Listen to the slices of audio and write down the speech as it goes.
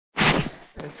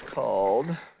It's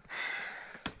called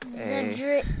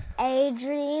A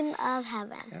Dream of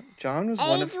Heaven. Yep. John was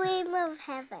Dream of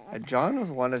Heaven. John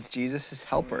was one of Jesus'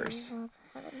 helpers.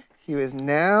 He was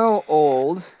now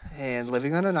old and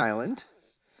living on an island.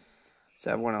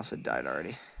 So everyone else had died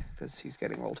already because he's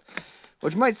getting old.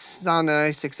 Which might sound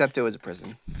nice, except it was a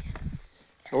prison.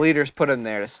 The leaders put him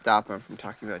there to stop him from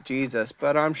talking about Jesus,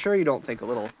 but I'm sure you don't think a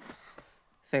little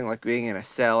thing like being in a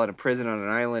cell in a prison on an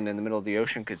island in the middle of the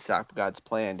ocean could stop God's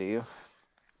plan, do you?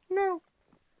 No.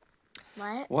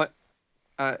 What? What?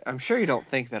 I'm sure you don't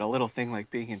think that a little thing like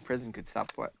being in prison could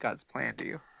stop God's plan, do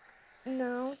you?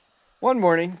 No. One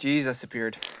morning, Jesus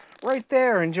appeared right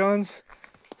there in John's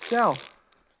cell.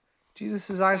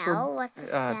 Jesus' eyes were What's a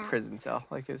cell? prison cell,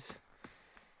 like his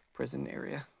prison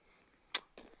area.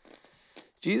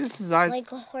 Jesus' eyes...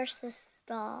 Like a horse's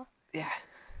stall. Yeah.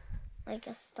 Like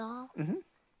a stall? Mm-hmm.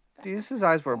 Jesus'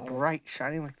 eyes were bright,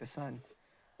 shining like the sun.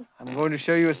 I'm going to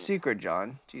show you a secret,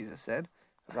 John, Jesus said,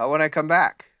 about when I come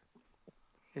back.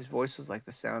 His voice was like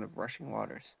the sound of rushing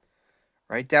waters.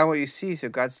 Write down what you see so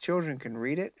God's children can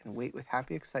read it and wait with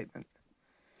happy excitement.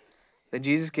 Then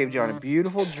Jesus gave John a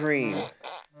beautiful dream,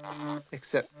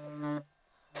 except, can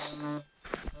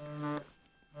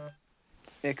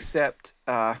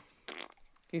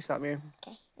you stop me?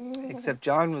 Okay. Except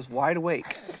John was wide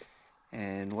awake,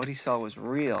 and what he saw was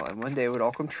real, and one day it would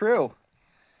all come true.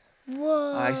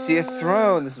 Whoa. I see a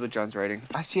throne. This is what John's writing.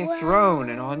 I see a throne,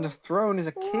 and on the throne is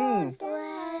a king,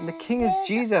 and the king is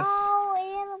Jesus.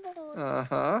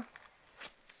 Uh-huh.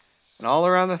 And all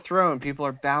around the throne, people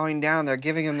are bowing down. They're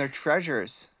giving him their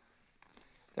treasures.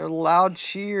 There are loud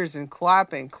cheers and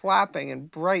clapping, and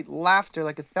bright laughter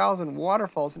like 1,000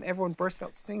 waterfalls, and everyone bursts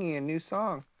out singing a new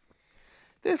song.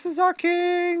 This is our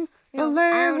king, the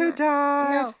Lamb who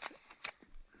died. No.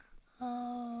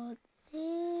 Oh,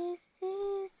 this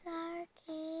is our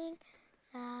king,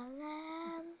 the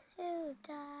Lamb who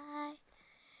died.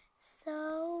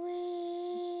 So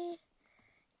we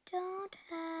don't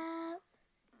have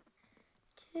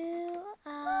to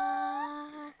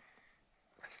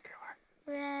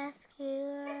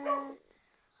rescuer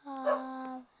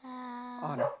all have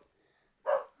Honor.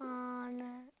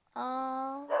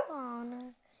 all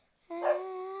honor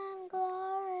and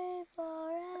glory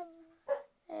forever.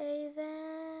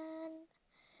 Amen.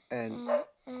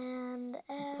 And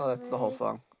Oh, that's the whole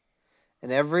song.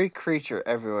 And every creature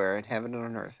everywhere in heaven and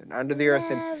on earth and under the earth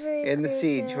and in the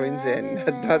sea joins in.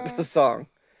 That's not the song.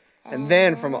 And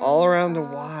then from all around the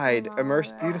wide,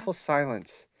 immersed, beautiful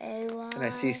silence, and I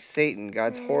see Satan,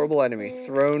 God's horrible enemy,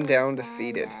 thrown down,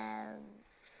 defeated.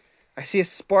 I see a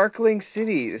sparkling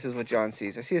city. This is what John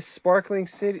sees. I see a sparkling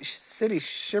city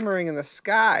shimmering in the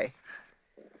sky,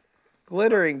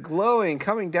 glittering, glowing,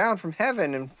 coming down from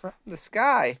heaven and from the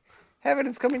sky. Heaven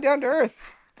is coming down to earth.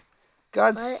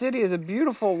 God's city is a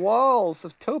beautiful walls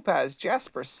of topaz,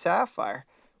 jasper, sapphire,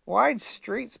 wide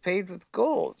streets paved with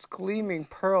gold, its gleaming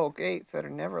pearl gates that are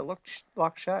never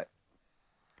locked shut.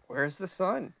 Where's the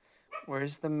sun?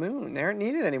 Where's the moon? They aren't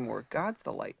needed anymore. God's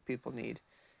the light people need.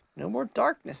 No more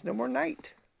darkness, no more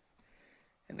night.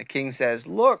 And the king says,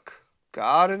 look,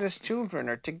 God and his children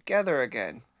are together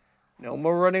again. No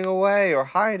more running away or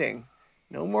hiding.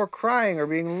 No more crying or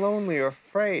being lonely or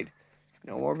afraid.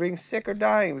 No more being sick or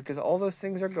dying, because all those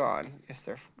things are gone. Yes,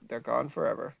 they're gone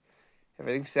forever.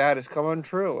 Everything sad has come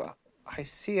untrue. I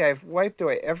see I've wiped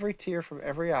away every tear from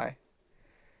every eye.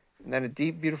 And then a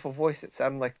deep, beautiful voice that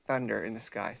sounded like thunder in the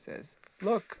sky says,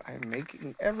 look, I am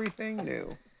making everything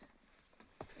new.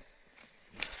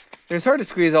 It was hard to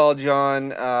squeeze all John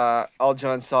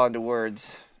saw into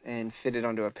words and fit it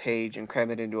onto a page and cram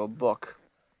it into a book.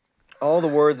 All the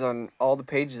words on all the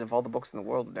pages of all the books in the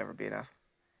world would never be enough.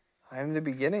 I am the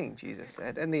beginning, Jesus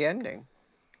said, and the ending.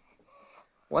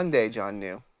 One day, John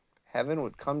knew, heaven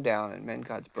would come down and mend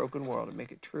God's broken world and make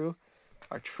it true,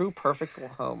 our true, perfect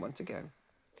home once again.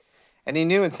 And he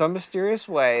knew in some mysterious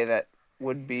way that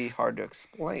would be hard to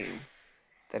explain,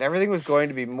 that everything was going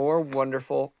to be more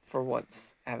wonderful for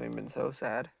once, having been so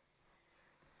sad.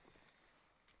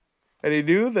 And he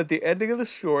knew that the ending of the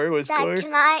story was going...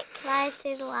 Can I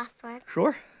say the last word?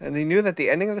 Sure. And he knew that the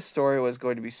ending of the story was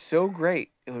going to be so great,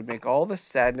 it would make all the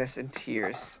sadness and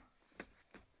tears,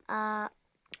 and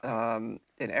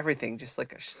everything just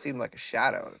seemed like a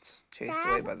shadow that's chased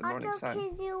away by the morning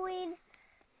sun. Can you read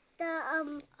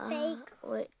the fake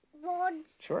words?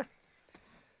 Sure.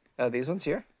 These ones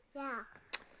here. Yeah.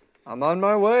 I'm on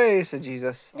my way, said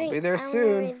Jesus. I'll be there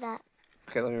soon. Read that.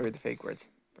 Okay, let me read the fake words.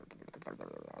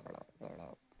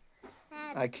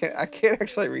 I can't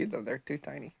actually read them. They're too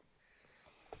tiny.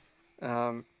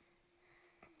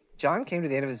 John came to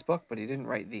the end of his book, but he didn't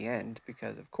write the end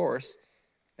because, of course,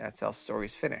 That's how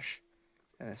stories finish.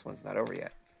 And this one's not over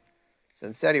yet. So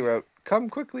instead he wrote, "Come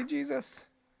quickly, Jesus,"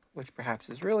 which perhaps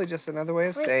is really just another way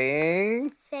of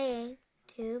saying... Saying,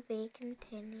 to be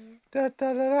continued. Da,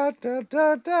 da, da, da,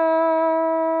 da,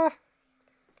 da.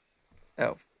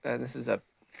 Oh, this is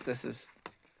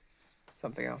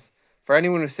something else. For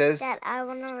anyone who says... That I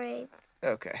want to read.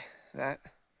 Okay, that...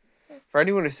 For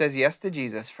anyone who says yes to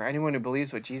Jesus, for anyone who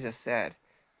believes what Jesus said,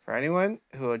 for anyone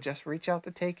who will just reach out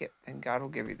to take it, then God will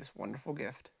give you this wonderful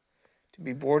gift. To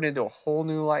be born into a whole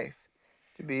new life.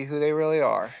 To be who they really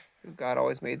are, who God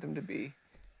always made them to be.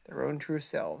 Their own true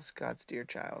selves, God's dear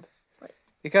child.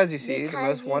 Because you see, the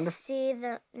most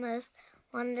wonderful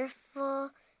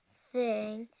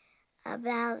thing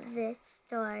about this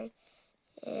story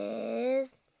is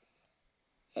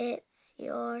it's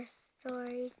your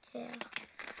story too.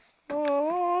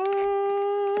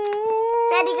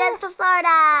 Freddy Goes to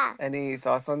Florida. Any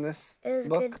thoughts on this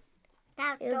book? Good.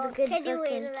 It was a good book. Can you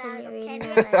read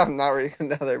another? I'm not reading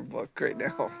another book right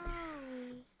now.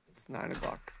 It's 9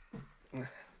 o'clock.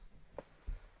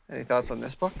 Any thoughts on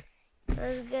this book? It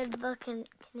was a good book, and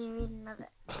can you read another?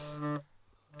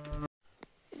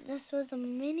 This was a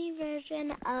mini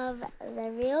version of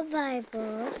the real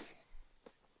Bible,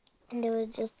 and it was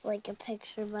just like a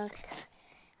picture book.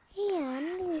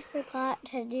 And we forgot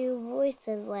to do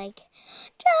voices like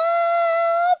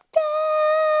chapter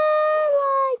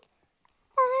like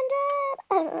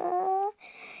 100.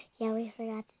 Yeah, we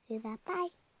forgot to do that.